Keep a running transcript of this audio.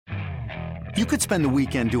You could spend the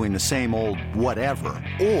weekend doing the same old whatever,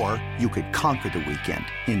 or you could conquer the weekend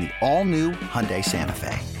in the all-new Hyundai Santa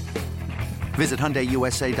Fe. Visit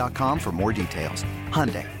HyundaiUSA.com for more details.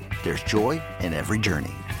 Hyundai, there's joy in every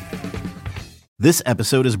journey. This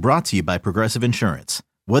episode is brought to you by Progressive Insurance.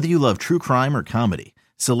 Whether you love true crime or comedy,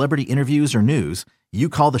 celebrity interviews or news, you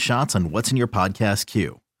call the shots on what's in your podcast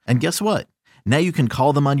queue. And guess what? Now you can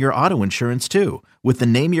call them on your auto insurance too with the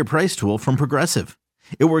Name Your Price tool from Progressive.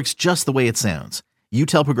 It works just the way it sounds. You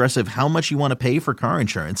tell Progressive how much you want to pay for car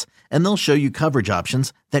insurance, and they'll show you coverage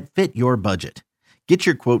options that fit your budget. Get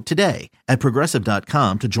your quote today at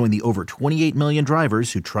Progressive.com to join the over 28 million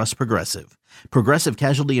drivers who trust Progressive. Progressive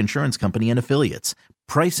Casualty Insurance Company and Affiliates.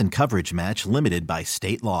 Price and coverage match limited by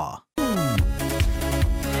state law. On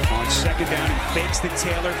second down, he fakes the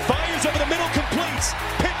Taylor, fires over the middle, completes.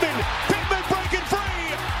 Pittman breaking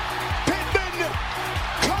free. Pittman,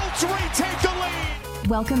 Colts retake the lead.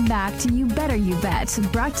 Welcome back to You Better You Bet,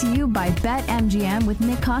 brought to you by BetMGM with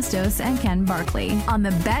Nick Kostos and Ken Barkley on the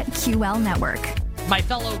BetQL network. My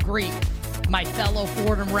fellow Greek, my fellow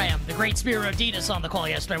Fordham Ram, the great Spiro Ditas on the call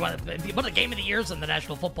yesterday. One of the game of the years in the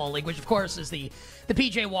National Football League, which of course is the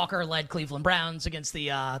P.J. Walker-led Cleveland Browns against the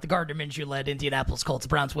Gardner Minshew-led Indianapolis Colts. The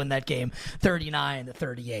Browns win that game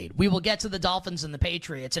 39-38. We will get to the Dolphins and the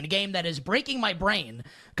Patriots in a game that is breaking my brain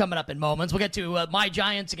coming up in moments. We'll get to my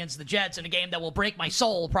Giants against the Jets in a game that will break my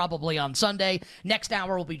soul probably on Sunday. Next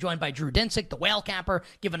hour, we'll be joined by Drew Dinsick, the whale capper,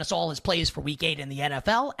 giving us all his plays for Week 8 in the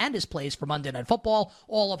NFL and his plays for Monday Night Football.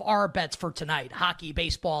 All of our bets for tonight, hockey,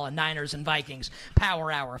 baseball, and Niners and Vikings.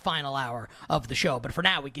 Power hour, final hour of the show. But for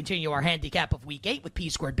now, we continue our handicap of Week 8 with P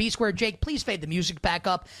squared, B squared. Jake, please fade the music back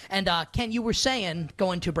up. And Ken, you were saying,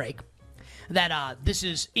 going to break, that this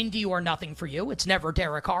is Indy or nothing for you. It's never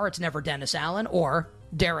Derek Carr, it's never Dennis Allen, or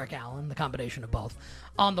Derek Allen, the combination of both,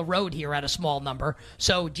 on the road here at a small number.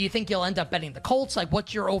 So do you think you'll end up betting the Colts? Like,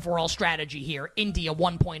 what's your overall strategy here? Indy, a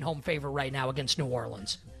 1-point home favorite right now against New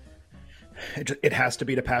Orleans. It has to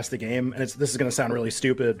be to pass the game, and this is going to sound really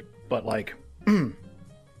stupid, but like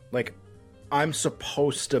I'm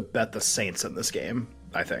supposed to bet the Saints in this game,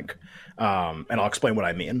 I think, and I'll explain what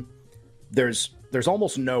I mean. There's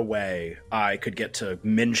almost no way I could get to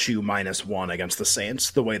Minshew -1 against the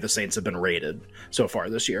Saints the way the Saints have been rated so far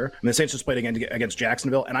this year. I mean, the Saints just played against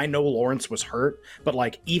Jacksonville, and I know Lawrence was hurt, but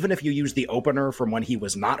like even if you use the opener from when he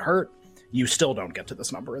was not hurt, you still don't get to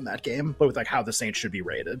this number in that game, but with like how the Saints should be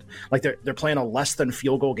rated. Like they're playing a less than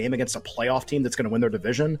field goal game against a playoff team that's going to win their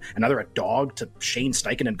division, and now they're a dog to Shane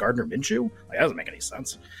Steichen and Gardner Minshew. Like, that doesn't make any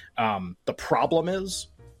sense. The problem is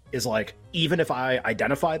like, even if I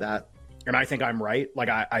identify that, and I think I'm right, like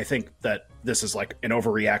I think that this is like an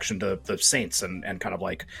overreaction to the Saints and kind of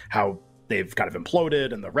like how they've kind of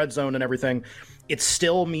imploded in the red zone and everything, it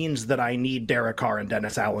still means that I need Derek Carr and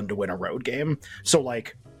Dennis Allen to win a road game. So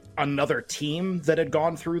like, another team that had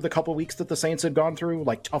gone through the couple weeks that the Saints had gone through,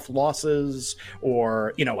 like tough losses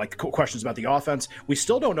or, like questions about the offense. We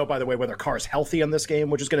still don't know, by the way, whether Carr's healthy in this game,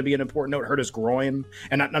 which is going to be an important note. Hurt his groin.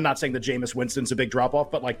 And I'm not saying that Jameis Winston's a big drop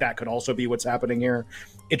off, but like that could also be what's happening here.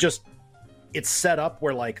 It's set up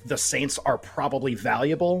where like the Saints are probably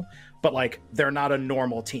valuable, but like they're not a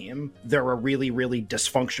normal team. They're a really, really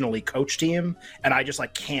dysfunctionally coached team, and I just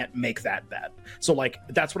like can't make that bet. So like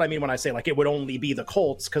that's what I mean when I say like it would only be the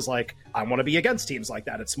Colts, because like I want to be against teams like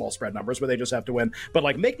that at small spread numbers where they just have to win. But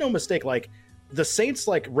like make no mistake, like the Saints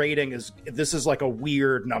like rating is like a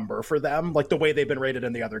weird number for them, like the way they've been rated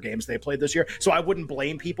in the other games they played this year. So I wouldn't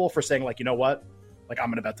blame people for saying like, you know what? Like, I'm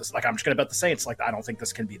going to bet this. Like, I'm just going to bet the Saints. Like, I don't think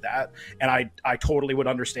this can be that. And I totally would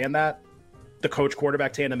understand that. The coach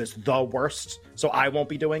quarterback tandem is the worst, so I won't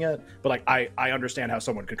be doing it. But like, I understand how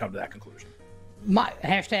someone could come to that conclusion. My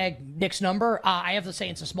hashtag Nick's number. I have the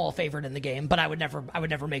Saints a small favorite in the game, but I would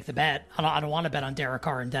never make the bet. I don't want to bet on Derek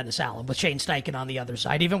Carr and Dennis Allen with Shane Steichen on the other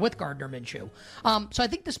side, even with Gardner Minshew. So I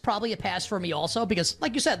think this is probably a pass for me also, because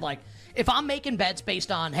like you said, like if I'm making bets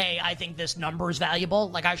based on, hey, I think this number is valuable,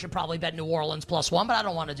 like I should probably bet New Orleans +1, but I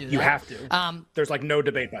don't want to do that. You have to. There's like no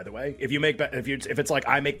debate, by the way. If it's like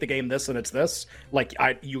I make the game this and it's this, like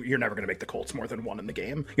you're never going to make the Colts more than 1 in the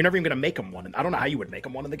game. You're never even going to make them 1. And I don't know how you would make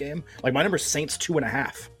them 1 in the game. Like my number's Saints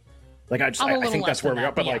 2.5. Like I think that's where we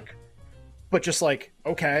are. But yeah. But just like,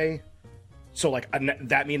 okay. So like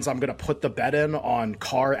that means I'm going to put the bet in on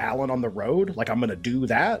Carr Allen on the road. Like I'm going to do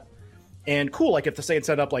that. And cool, like if the Saints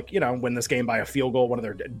end up like, win this game by a field goal, one of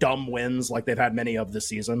their dumb wins like they've had many of this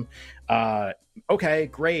season. Okay,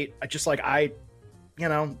 great. I just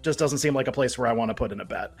just doesn't seem like a place where I want to put in a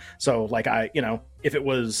bet. So like if it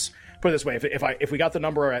was, put it this way, if we got the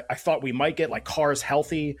number I thought we might get, like Carr's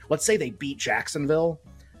healthy, let's say they beat Jacksonville,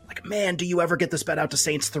 like, man, do you ever get this bet out to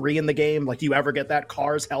Saints 3 in the game? Like, do you ever get that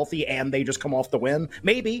Carr's healthy and they just come off the win?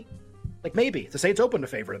 Maybe. Like, maybe. The Saints opened a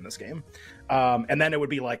favorite in this game. And then it would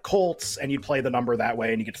be like Colts, and you'd play the number that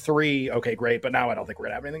way, and you get 3. Okay, great. But now I don't think we're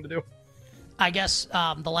going to have anything to do. I guess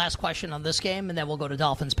the last question on this game, and then we'll go to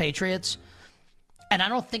Dolphins-Patriots. And I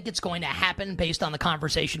don't think it's going to happen based on the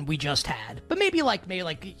conversation we just had. But maybe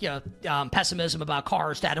pessimism about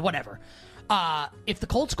Carr's data, whatever. If the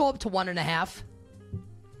Colts go up to 1.5,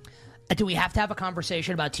 do we have to have a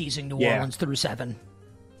conversation about teasing New Orleans through 7?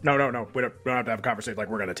 No. We don't have to have a conversation like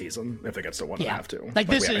we're going to tease them if it gets to 1.5 too.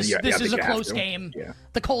 This is a close game. Yeah.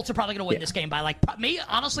 The Colts are probably going to win this game by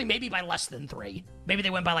maybe by less than 3. Maybe they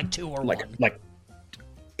win by 2 or 1.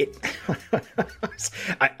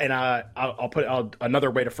 I'll put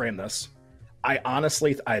another way to frame this. I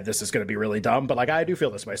honestly, this is going to be really dumb, but I do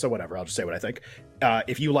feel this way, so whatever. I'll just say what I think.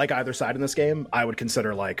 If you like either side in this game, I would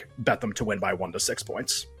consider bet them to win by 1 to 6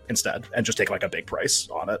 points instead, and just take a big price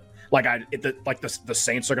on it. The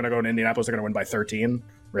Saints are going to go to Indianapolis. They're going to win by 13.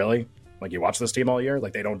 Really? You watch this team all year?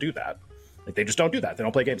 They don't do that. They just don't do that. They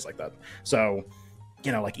don't play games like that. So,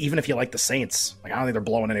 even if you like the Saints, I don't think they're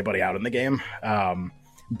blowing anybody out in the game.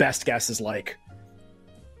 Best guess is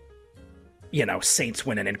Saints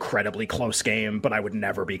win an incredibly close game, but I would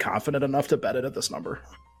never be confident enough to bet it at this number.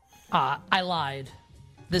 I lied.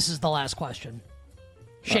 This is the last question.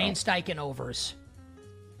 Shane Steichen overs.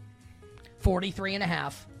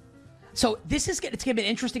 43.5. So it's going to be an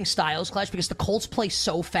interesting styles clash because the Colts play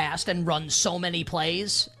so fast and run so many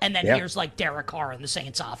plays, and then here's Derek Carr in the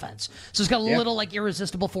Saints offense. So it's got a little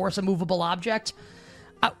irresistible force, a movable object.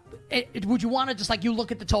 Would you want to just you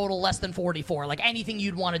look at the total less than 44, anything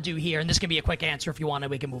you'd want to do here, and this can be a quick answer if you want to,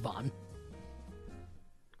 we can move on.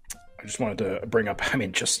 I just wanted to bring up,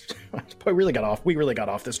 we really got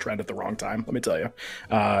off this trend at the wrong time, let me tell you.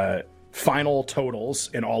 Final totals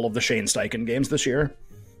in all of the Shane Steichen games this year,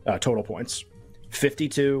 total points,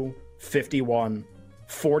 52, 51,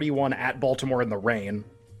 41 at Baltimore in the rain,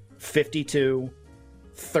 52,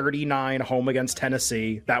 39 home against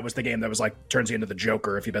Tennessee. That was the game that was turns you into the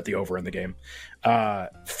Joker if you bet the over in the game.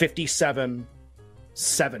 57,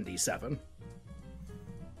 77.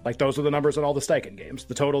 Those are the numbers in all the Steichen games.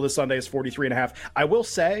 The total this Sunday is 43.5. I will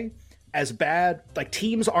say, as bad,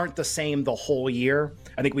 teams aren't the same the whole year.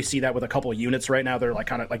 I think we see that with a couple of units right now. They're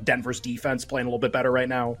kind of Denver's defense playing a little bit better right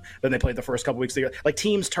now than they played the first couple weeks of the year.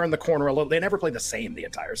 Teams turn the corner a little. They never play the same the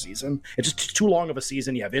entire season. It's just too long of a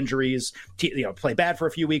season. You have injuries. Play bad for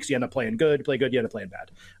a few weeks. You end up playing good. Play good. You end up playing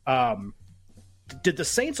bad. Did the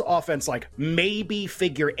Saints offense maybe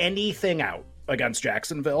figure anything out against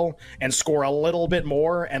Jacksonville and score a little bit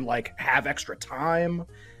more and have extra time?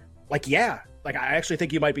 Yeah. I actually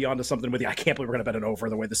think you might be onto something with you. I can't believe we're going to bet it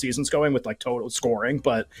over the way the season's going with total scoring,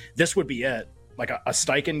 but this would be it. A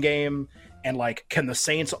Steichen game, and can the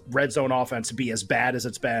Saints red zone offense be as bad as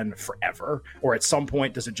it's been forever? Or at some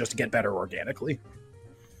point, does it just get better organically?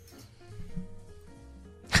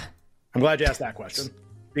 I'm glad you asked that question.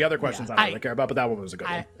 The other questions I don't really care about, but that one was a good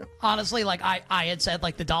one. Honestly, I had said,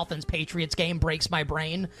 the Dolphins-Patriots game breaks my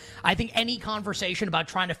brain. I think any conversation about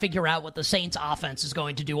trying to figure out what the Saints offense is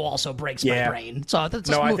going to do also breaks my brain. So I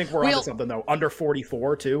think we're onto something, though. Under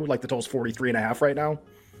 44, too. The total's 43.5 right now.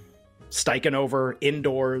 Steichen over,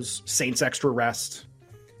 indoors, Saints extra rest.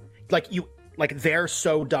 They're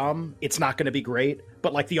so dumb, it's not going to be great,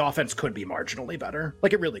 but, the offense could be marginally better.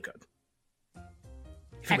 It really could.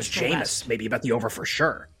 If it was Jameis, maybe you bet the over for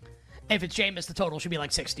sure. If it's Jameis, the total should be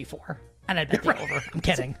 64, and I'd bet the over. I'm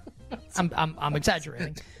kidding. I'm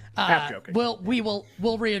exaggerating. Half joking. We'll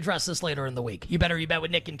readdress this later in the week. You better you bet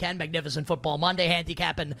with Nick and Ken. Magnificent Football Monday,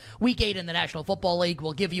 handicapping Week 8 in the National Football League.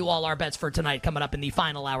 We'll give you all our bets for tonight coming up in the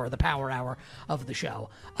final hour, the power hour of the show.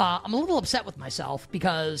 I'm a little upset with myself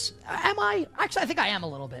because actually, I think I am a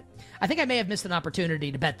little bit. I think I may have missed an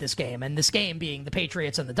opportunity to bet this game, and this game being the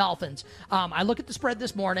Patriots and the Dolphins. I look at the spread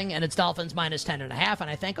this morning, and it's Dolphins minus 10.5, and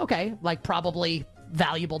I think, okay, probably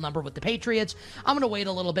valuable number with the Patriots. I'm going to wait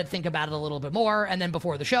a little bit, think about it a little bit more, and then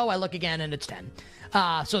before the show, I look again, and it's 10.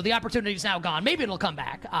 So the opportunity's now gone. Maybe it'll come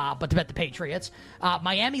back, but to bet the Patriots.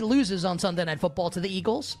 Miami loses on Sunday Night Football to the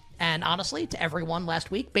Eagles, and honestly, to everyone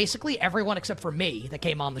last week, basically everyone except for me that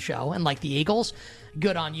came on the show and the Eagles.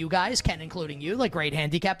 Good on you guys, Ken including you. Great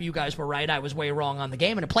handicap. You guys were right. I was way wrong on the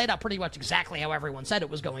game, and it played out pretty much exactly how everyone said it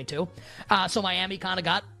was going to. So Miami kind of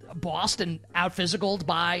got bossed and out-physicaled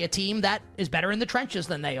by a team that is better in the trenches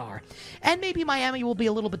than they are. And maybe Miami will be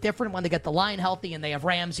a little bit different when they get the line healthy and they have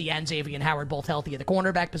Ramsey and Xavier Howard both healthy at the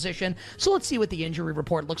cornerback position. So let's see what the injury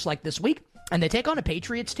report looks like this week. And they take on a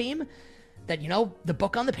Patriots team that, the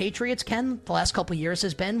book on the Patriots, Ken, the last couple of years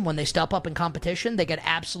has been when they step up in competition, they get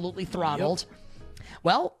absolutely throttled. Yep.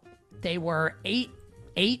 Well, they were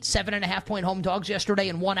 7.5 point home dogs yesterday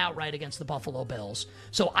and won outright against the Buffalo Bills.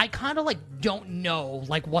 So I kind of don't know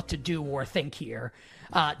what to do or think here.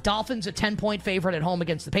 Dolphins a 10-point favorite at home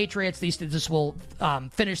against the Patriots. This will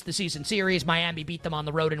finish the season series. Miami beat them on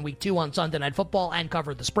the road in week 2 on Sunday Night Football and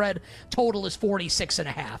covered the spread. Total is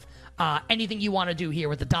 46.5. Anything you want to do here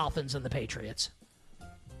with the Dolphins and the Patriots?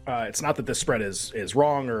 It's not that this spread is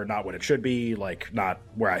wrong or not what it should be, not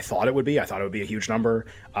where I thought it would be. I thought it would be a huge number.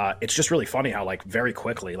 It's just really funny how very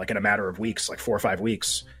quickly, in a matter of weeks, 4 or 5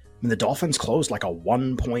 weeks, the Dolphins closed a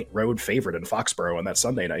 1-point road favorite in Foxborough in that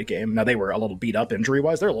Sunday night game. Now, they were a little beat up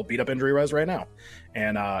injury-wise. They're a little beat up injury-wise right now.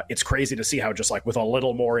 And it's crazy to see how just with a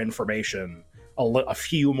little more information, a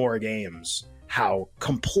few more games, how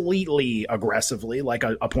completely aggressively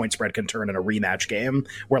a point spread can turn in a rematch game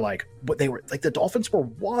where they were the Dolphins were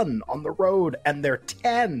 1 on the road and they're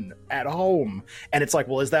 10 at home, and it's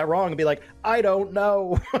well, is that wrong? And be I don't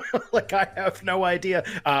know. I have no idea.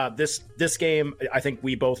 This game, I think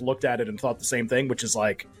we both looked at it and thought the same thing, which is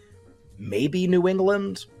maybe New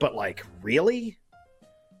England, but really,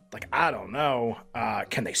 I don't know.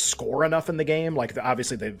 Can they score enough in the game?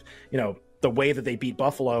 Obviously they've the way that they beat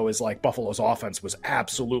Buffalo is Buffalo's offense was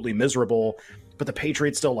absolutely miserable, but the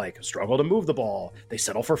Patriots still struggle to move the ball. They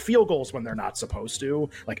settle for field goals when they're not supposed to.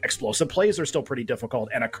 Explosive plays are still pretty difficult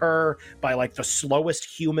and occur by the slowest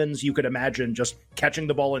humans you could imagine, just catching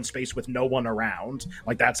the ball in space with no one around.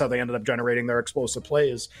 That's how they ended up generating their explosive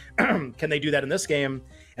plays. Can they do that in this game?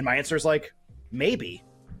 And my answer is maybe,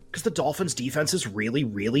 because the Dolphins defense is really,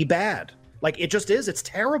 really bad. It just is. It's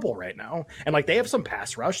terrible right now. And they have some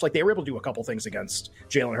pass rush. They were able to do a couple things against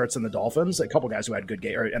Jalen Hurts and the Dolphins. A couple guys who had good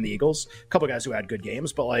games, and the Eagles. A couple guys who had good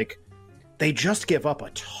games. But they just give up a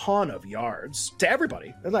ton of yards to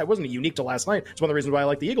everybody. And that wasn't unique to last night. It's one of the reasons why I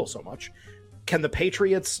like the Eagles so much. Can the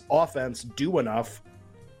Patriots offense do enough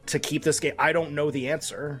to keep this game? I don't know the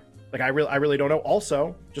answer. I really don't know.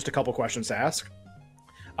 Also, just a couple questions to ask.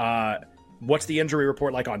 What's the injury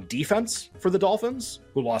report on defense for the Dolphins,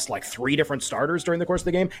 who lost 3 different starters during the course of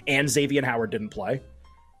the game, and Xavier Howard didn't play?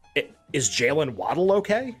 Is Jalen Waddle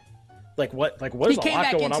okay? What is a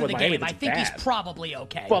lot going on with Miami? I think he's probably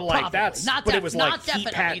okay. But probably. That's not but it was not heat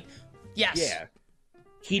pad. Yes. Yeah.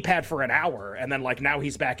 Heat pad for an hour, and then now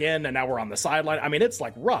he's back in, and now we're on the sideline. I mean, it's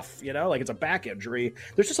rough, it's a back injury.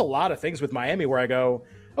 There's just a lot of things with Miami where I go,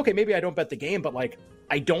 okay, maybe I don't bet the game, but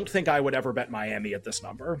I don't think I would ever bet Miami at this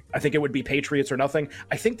number. I think it would be Patriots or nothing.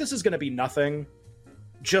 I think this is going to be nothing.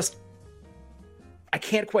 Just, I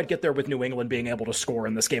can't quite get there with New England being able to score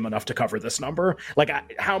in this game enough to cover this number.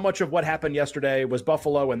 How much of what happened yesterday was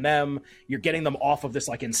Buffalo and them? You're getting them off of this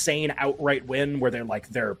insane outright win where they're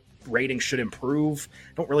their rating should improve.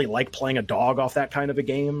 I don't really like playing a dog off that kind of a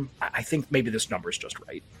game. I think maybe this number's just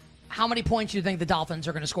right. How many points do you think the Dolphins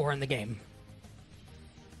are going to score in the game?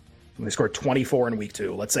 They scored 24 in week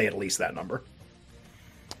 2. Let's say at least that number.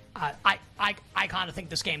 I kind of think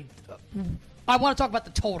this game. I want to talk about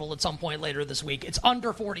the total at some point later this week. It's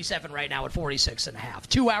under 47 right now at 46.5.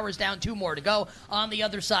 2 hours down, 2 more to go. On the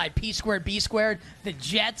other side, P squared, B squared, the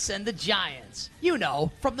Jets and the Giants.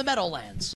 From the Meadowlands.